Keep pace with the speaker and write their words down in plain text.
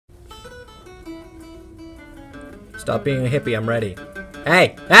Stop being a hippie, I'm ready.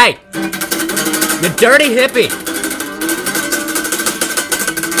 Hey! Hey! You dirty hippie!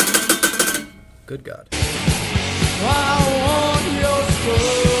 Good God. I want your soul.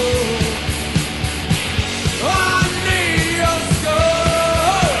 I need your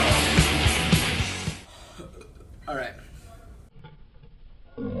soul. Alright.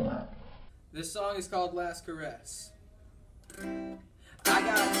 This song is called Last Caress. I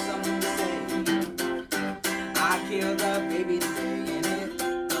got something to say. I killed a baby today, and it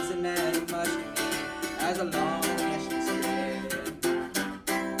doesn't matter much to me as long as she's dead.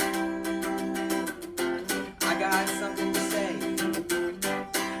 I got something to say.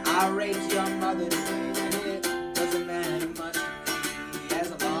 I raped your mother today, and it doesn't matter much to me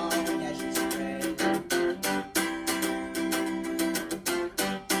as long as she's dead.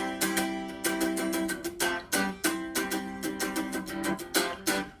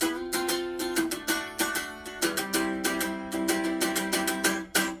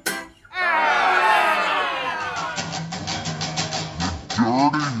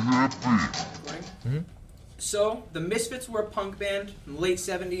 So, the Misfits were a punk band from the late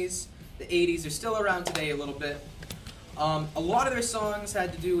 70s, the 80s. They're still around today a little bit. A lot of their songs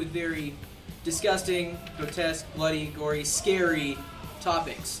had to do with very disgusting, grotesque, bloody, gory, scary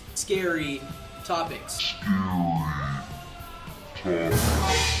topics. Scary topics. The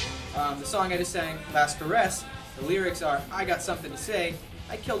song I just sang, Last Caress, the lyrics are, I got something to say,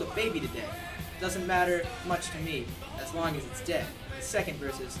 I killed a baby today. Doesn't matter much to me, as long as it's dead. The second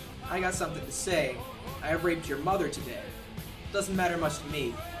verse is, I got something to say, I raped your mother today. Doesn't matter much to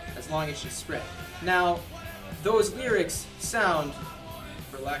me, as long as she's spread. Now, those lyrics sound,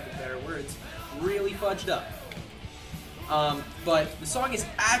 for lack of better words, really fudged up. But the song is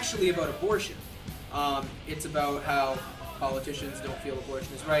actually about abortion. It's about how politicians don't feel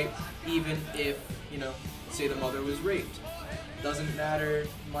abortion is right, even if, say the mother was raped. Doesn't matter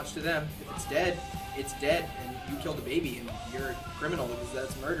much to them. If it's dead, and you killed a baby, and you're a criminal because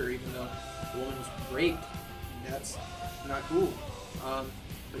that's murder, even though the woman was raped. That's not cool.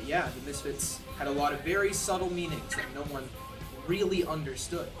 But yeah, the Misfits had a lot of very subtle meanings that no one really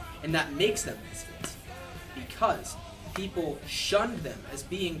understood, and that makes them Misfits, because people shunned them as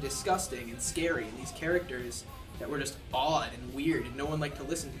being disgusting and scary, and these characters that were just odd and weird, and no one liked to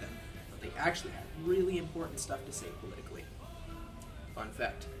listen to them, but they actually had really important stuff to say politically. Fun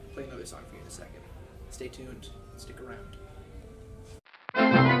fact. I'll play another song for you in a second. Stay tuned. Stick around.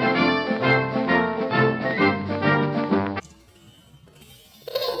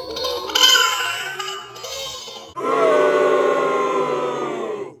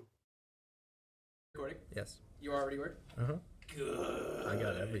 Recording? Yes. You already were? Uh-huh. Good. I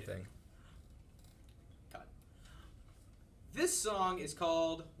got everything. Cut. This song is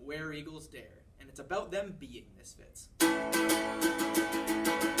called Where Eagles Dare, and it's about them being misfits. We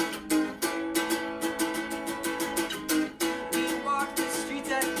walk the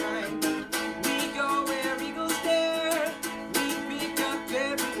streets at night. We go where eagles dare. We pick up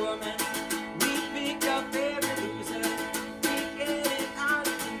every woman